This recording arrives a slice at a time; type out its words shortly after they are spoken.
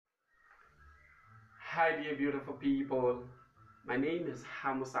Hi dear beautiful people, my name is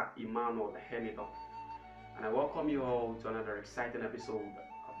Amusa Emmanuel Enitan and I welcome you all to another exciting episode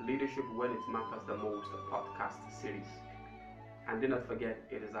of Leadership When It Matters the Most podcast series. And do not forget,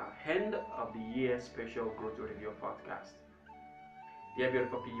 it is our end of the year special Growth Review podcast. Dear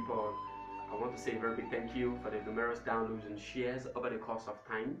beautiful people, I want to say a very big thank you for the numerous downloads and shares over the course of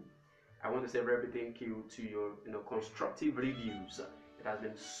time. I want to say a very big thank you to your constructive reviews. It has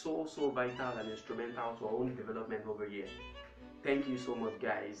been so vital and instrumental to our own development over here. Thank you so much,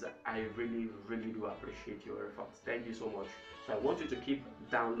 guys. I really do appreciate your efforts. Thank you so much. So I want you to keep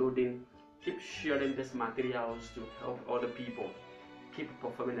downloading, keep sharing these materials to help other people keep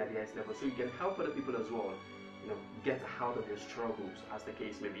performing at the highest level, so you can help other people as well, get out of your struggles, as the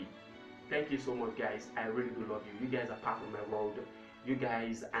case may be. Thank you so much, guys. I really do love you. You guys are part of my world. You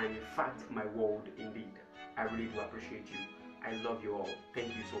guys are in fact my world indeed. I really do appreciate you. I love you all. Thank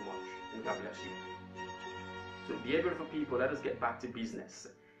you so much, and God bless you. So dear beautiful people, let us get back to business.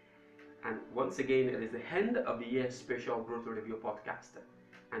 And once again, it is the end of the year special Growth Review podcast,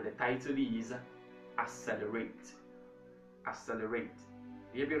 and the title is Accelerate. Accelerate.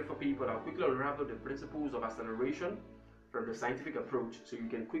 Dear beautiful people, I'll quickly unravel the principles of acceleration from the scientific approach, so you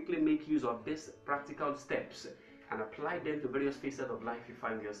can quickly make use of these practical steps and apply them to various phases of life you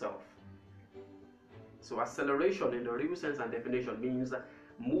find yourself. So acceleration in the real sense and definition means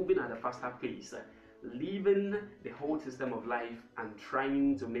moving at a faster pace, leaving the whole system of life and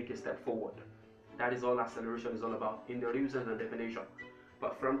trying to make a step forward. That is all acceleration is all about in the real sense and definition.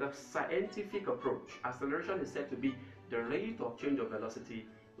 But from the scientific approach, acceleration is said to be the rate of change of velocity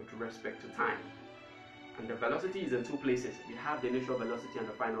with respect to time. And the velocity is in two places. We have the initial velocity and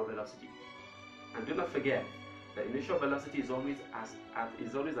the final velocity. And do not forget, the initial velocity is always at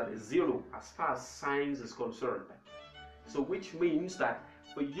a zero as far as science is concerned. So which means that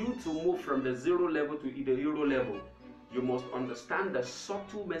for you to move from the zero level to the hero level, you must understand the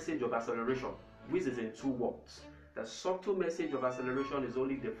subtle message of acceleration, which is in two words. The subtle message of acceleration is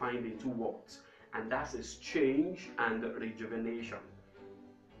only defined in two words, and that is change and rejuvenation.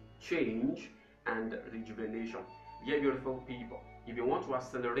 Change and rejuvenation. Dear beautiful people, if you want to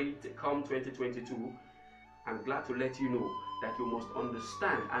accelerate come 2022, I'm glad to let you know that you must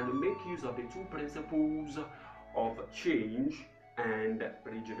understand and make use of the two principles of change and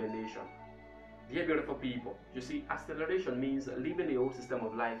rejuvenation. Dear beautiful people, you see, acceleration means leaving the old system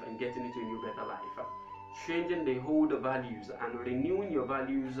of life and getting into a new better life. Changing the old values and renewing your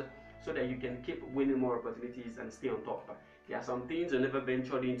values so that you can keep winning more opportunities and stay on top. There are some things you never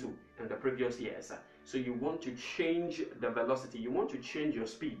ventured into in the previous years. So you want to change the velocity, you want to change your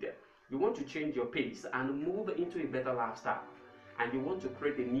speed. You want to change your pace and move into a better lifestyle. And you want to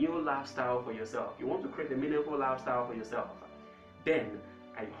create a new lifestyle for yourself. You want to create a meaningful lifestyle for yourself. Then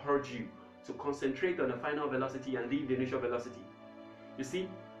I urge you to concentrate on the final velocity and leave the initial velocity. You see,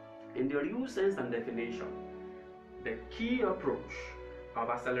 in the real sense and definition, the key approach of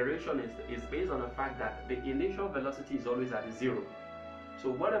acceleration is based on the fact that the initial velocity is always at zero. So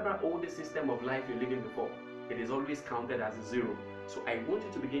whatever old system of life you're living before, it is always counted as zero. So I want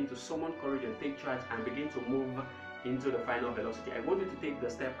you to begin to summon courage and take charge and begin to move into the final velocity. I want you to take the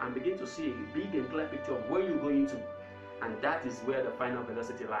step and begin to see a big and clear picture of where you're going to. And that is where the final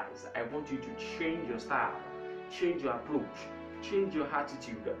velocity lies. I want you to change your style, change your approach, change your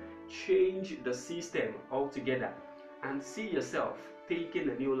attitude, change the system altogether, and see yourself taking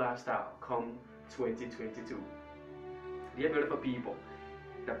a new lifestyle come 2022. Dear beautiful people,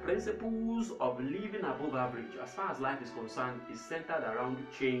 the principles of living above average as far as life is concerned is centered around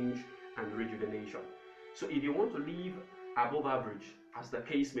change and rejuvenation. So if you want to live above average, as the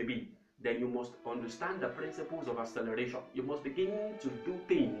case may be, then you must understand the principles of acceleration. You must begin to do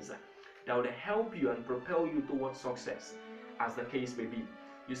things that will help you and propel you towards success, as the case may be.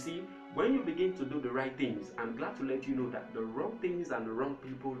 You see, when you begin to do the right things, I'm glad to let you know that the wrong things and the wrong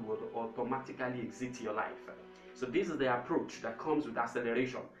people will automatically exit your life. So this is the approach that comes with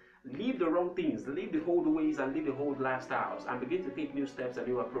acceleration. Leave the wrong things, leave the old ways and leave the old lifestyles, and begin to take new steps and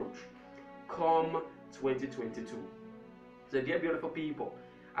new approach. Come 2022. So dear beautiful people,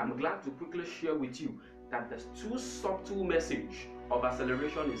 I'm glad to quickly share with you that the two subtle message of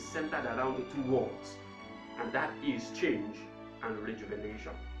acceleration is centered around the two words, and that is change and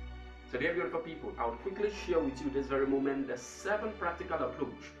rejuvenation. So dear beautiful people, I'll quickly share with you this very moment the 7 practical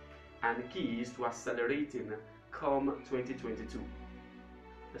approach and keys to accelerating come 2022.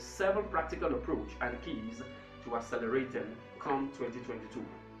 The 7 practical approach and keys to accelerating come 2022.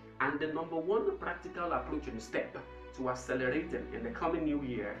 And the number 1 practical approach and step to accelerating in the coming new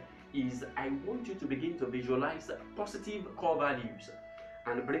year is I want you to begin to visualize positive core values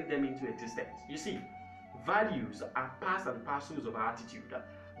and bring them into existence. You see, Values are parts and parcels of our attitude.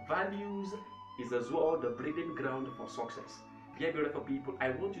 Values is as well the breeding ground for success. Dear beautiful people, I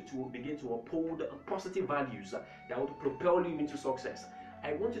want you to begin to uphold positive values that will propel you into success.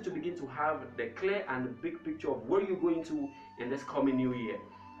 I want you to begin to have the clear and big picture of where you're going to in this coming new year.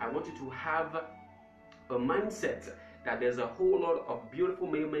 I want you to have a mindset that there's a whole lot of beautiful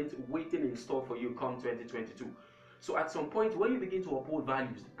moments waiting in store for you come 2022. So at some point when you begin to uphold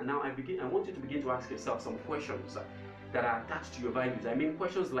values, and now I want you to begin to ask yourself some questions that are attached to your values. I mean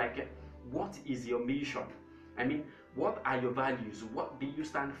questions like, what is your mission? I mean, what are your values? What do you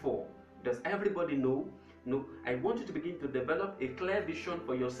stand for? Does everybody know? No. I want you to begin to develop a clear vision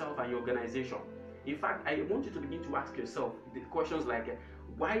for yourself and your organization. In fact, I want you to begin to ask yourself the questions like,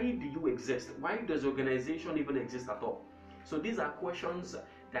 why do you exist? Why does the organization even exist at all? So these are questions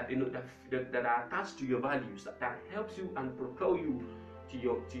that that are attached to your values, that helps you and propel you to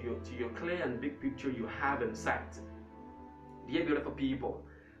your clear and big picture you have in sight. Dear beautiful people,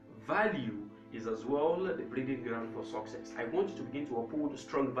 value is as well the breeding ground for success. I want you to begin to uphold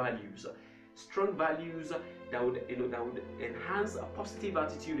strong values that would enhance a positive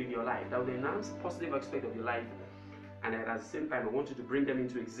attitude in your life, that would enhance a positive aspect of your life, and at the same time I want you to bring them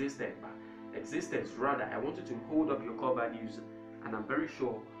into existence. I want you to hold up your core values, and I'm very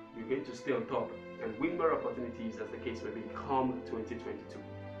sure you're going to stay on top and win more opportunities, as the case may be, come 2022.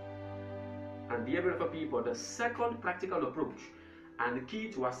 And dear beautiful people, the second practical approach and the key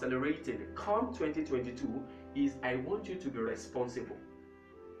to accelerating come 2022 is I want you to be responsible.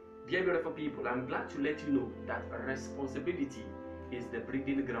 Dear beautiful people, I'm glad to let you know that responsibility is the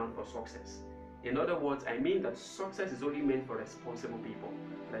breeding ground for success. In other words, I mean that success is only meant for responsible people.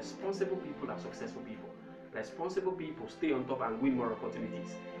 Responsible people are successful people. Responsible people stay on top and win more opportunities.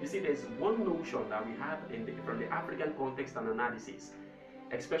 You see, there's one notion that we have from the African context and analysis,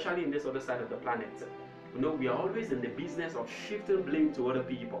 especially in this other side of the planet. We are always in the business of shifting blame to other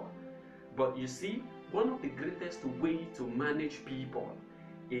people. But you see, one of the greatest ways to manage people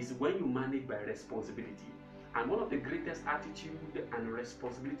is when you manage by responsibility. And one of the greatest attitude and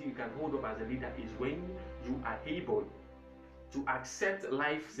responsibility you can hold up as a leader is when you are able to accept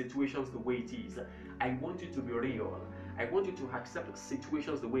life situations the way it is. I want you to be real. I want you to accept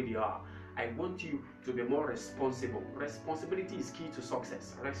situations the way they are. I want you to be more responsible. Responsibility is key to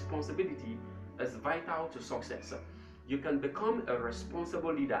success. Responsibility is vital to success. You can become a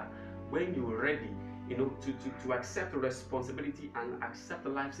responsible leader when you're ready, to accept responsibility and accept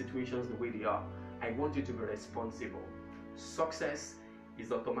life situations the way they are. I want you to be responsible. Success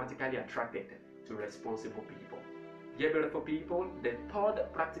is automatically attracted to responsible people. Dear beautiful people, the third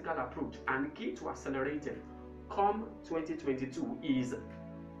practical approach and key to accelerating come 2022 is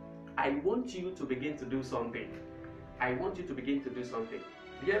I want you to begin to do something. I want you to begin to do something.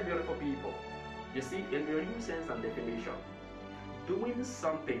 Dear beautiful people, you see, in the real sense and definition, doing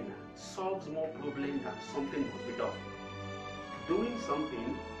something solves more problems than something must be done. Doing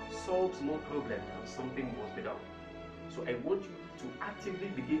something solves more problems than something must be done. So I want you to actively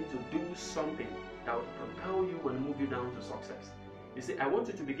begin to do something that will propel you and move you down to success. You see, I want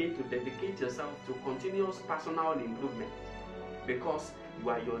you to begin to dedicate yourself to continuous personal improvement, because you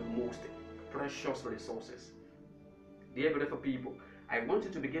are your most precious resources. Dear beautiful people, I want you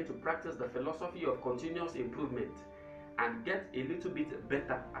to begin to practice the philosophy of continuous improvement and get a little bit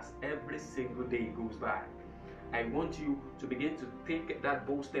better as every single day goes by. I want you to begin to take that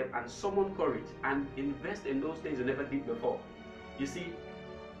bold step and summon courage and invest in those things you never did before. You see,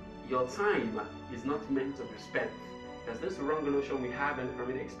 your time is not meant to be spent. There's this wrong notion we have,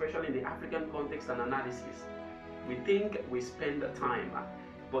 especially in the African context and analysis. We think we spend time,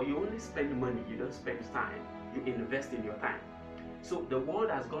 but you only spend money, you don't spend time. You invest in your time. So the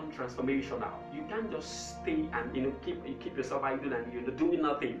world has gone transformational. You can't just stay and keep yourself idle and you're doing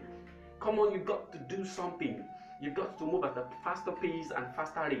nothing. Come on, you've got to do something. You've got to move at a faster pace and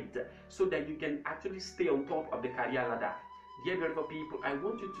faster rate so that you can actually stay on top of the career ladder. Dear beautiful people, I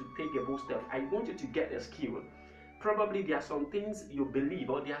want you to take a bold step. I want you to get a skill. Probably there are some things you believe,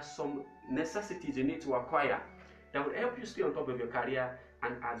 or there are some necessities you need to acquire that will help you stay on top of your career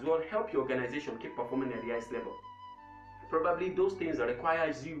and as well help your organization keep performing at the highest level. Probably those things that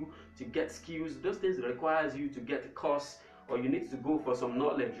requires you to get skills, those things that requires you to get a course, or you need to go for some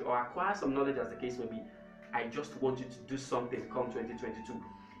knowledge or acquire some knowledge as the case may be. I just want you to do something come 2022.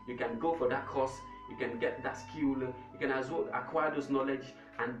 You can go for that course, you can get that skill, you can as well acquire those knowledge,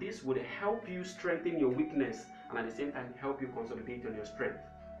 and this would help you strengthen your weakness and at the same time help you consolidate on your strength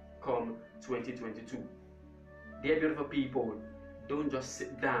come 2022. Dear beautiful people, don't just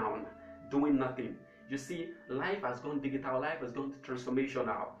sit down doing nothing. You see, life has gone digital, life has gone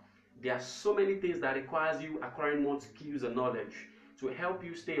transformational. There are so many things that requires you acquiring more skills and knowledge to help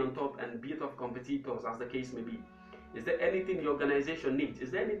you stay on top and beat off competitors, as the case may be. Is there anything your organization needs? Is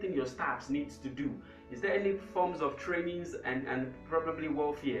there anything your staffs needs to do? Is there any forms of trainings and probably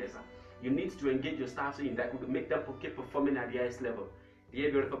welfares you need to engage your staffs in that could make them keep performing at the highest level? Dear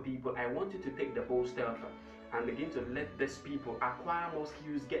beautiful people, I want you to take the bold step and begin to let these people acquire more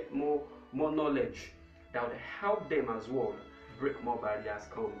skills, get more knowledge that will help them as well break more barriers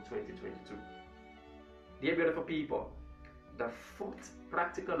come 2022. Dear beautiful people, the fourth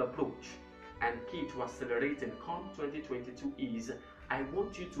practical approach and key to accelerating come 2022 is I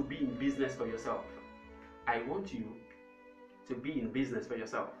want you to be in business for yourself. I want you to be in business for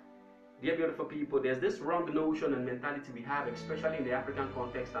yourself. Dear beautiful people, there's this wrong notion and mentality we have, especially in the African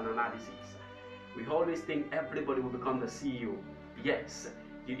context and analysis. We always think everybody will become the CEO. Yes,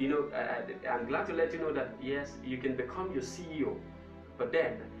 I'm glad to let you know that yes, you can become your CEO. But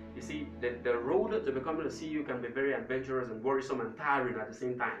then, you see, the road to becoming a CEO can be very adventurous and worrisome and tiring at the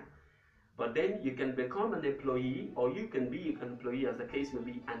same time. But then you can become an employee, or you can be an employee as the case may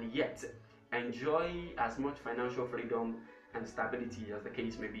be, and yet enjoy as much financial freedom and stability as the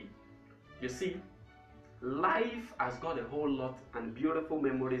case may be. You see, life has got a whole lot and beautiful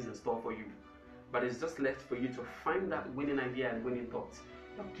memories in store for you, but it's just left for you to find that winning idea and winning thoughts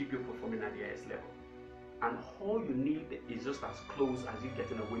that will keep you performing at the highest level. And all you need is just as close as you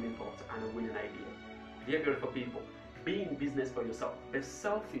getting a winning thought and a winning idea. Dear beautiful people, be in business for yourself. Be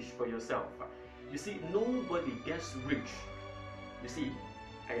selfish for yourself. You see, nobody gets rich. You see,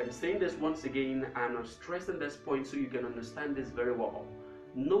 I am saying this once again, and I'm stressing this point so you can understand this very well.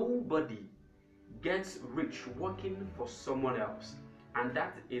 Nobody gets rich working for someone else. And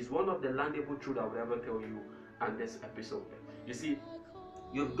that is one of the landable truths I will ever tell you on this episode. You see,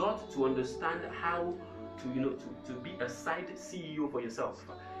 you've got to understand how to be a side CEO for yourself.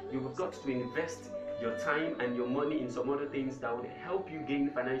 You've got to invest your time and your money in some other things that will help you gain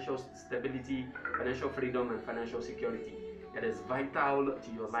financial stability, financial freedom, and financial security. It is vital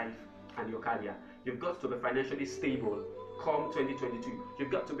to your life and your career. You've got to be financially stable come 2022.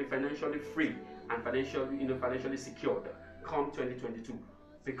 You've got to be financially free and financially secured come 2022,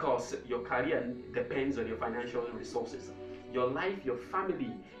 because your career depends on your financial resources. Your life, your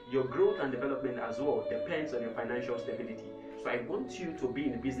family, your growth and development as well depends on your financial stability. So I want you to be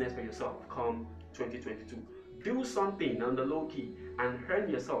in business for yourself come 2022. Do something on the low key and earn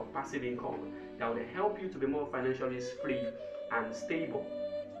yourself passive income that will help you to be more financially free and stable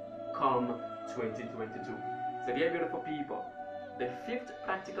come 2022. So dear beautiful people, the fifth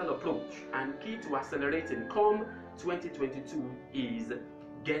practical approach and key to accelerating come 2022 is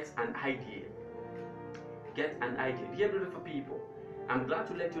get an idea. Get an idea. Dear beautiful people, I'm glad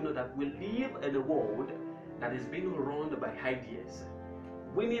to let you know that we live in a world that is being run by ideas.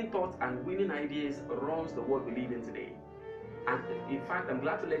 Winning thoughts and winning ideas runs the world we live in today. And in fact, I'm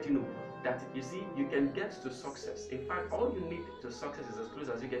glad to let you know that you see, you can get to success. In fact, all you need to success is as close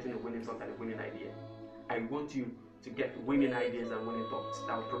as you getting a winning thought and a winning idea. I want you to get winning ideas and winning thoughts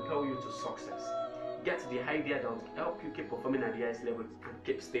that will propel you to success. Get the idea that will help you keep performing at the highest level and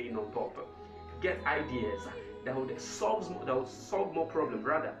keep staying on top. Get ideas that will solve more problems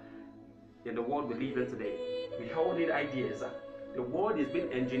rather in the world we live in today. We all need ideas. The world is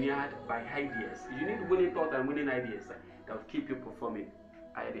being engineered by ideas. You need winning thoughts and winning ideas that will keep you performing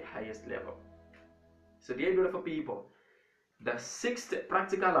at the highest level. So dear beautiful people, the sixth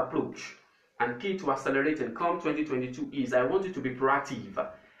practical approach and key to accelerating come 2022 is I want you to be proactive.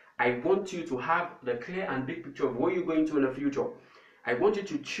 I want you to have the clear and big picture of where you're going to in the future. I want you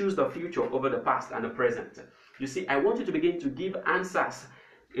to choose the future over the past and the present. You see, I want you to begin to give answers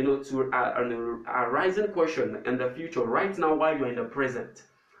to a rising question in the future right now while you're in the present.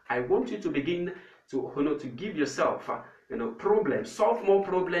 I want you to begin to give yourself problems, solve more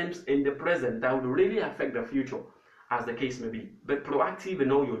problems in the present that will really affect the future, as the case may be. Be proactive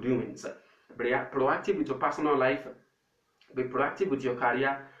in all your doings. Be proactive with your personal life. Be proactive with your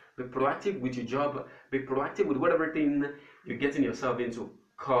career. Be proactive with your job. Be proactive with whatever thing you're getting yourself into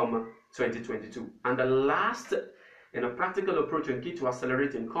come 2022. And the last practical approach and key to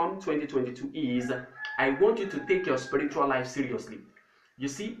accelerating come 2022 is I want you to take your spiritual life seriously. You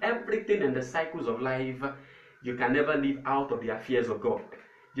see, everything in the cycles of life, you can never live out of the affairs of God.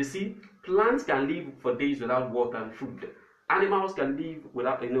 You see, plants can live for days without water and food. Animals can live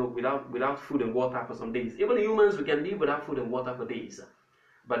without food and water for some days. Even humans, we can live without food and water for days.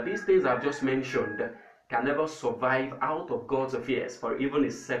 But these things I've just mentioned can never survive out of God's affairs for even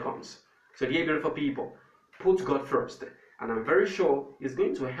a second. So dear beautiful people, put God first, and I'm very sure it's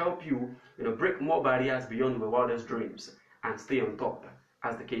going to help you, break more barriers beyond your wildest dreams and stay on top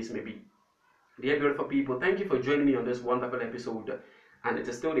as the case may be. Dear beautiful people, thank you for joining me on this wonderful episode. And it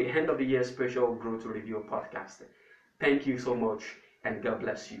is still the end of the year special Growth to Review podcast. Thank you so much, and God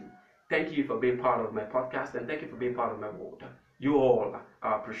bless you. Thank you for being part of my podcast, and thank you for being part of my world. You all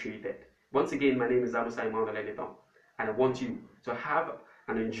are appreciated. Once again, my name is Amusa Emmanuel Enitan, and I want you to have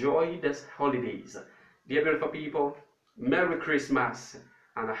and enjoy these holidays. Dear beautiful people, Merry Christmas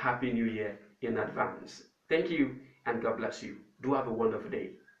and a Happy New Year in advance. Thank you, and God bless you. Do have a wonderful day.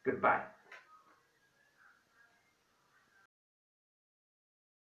 Goodbye.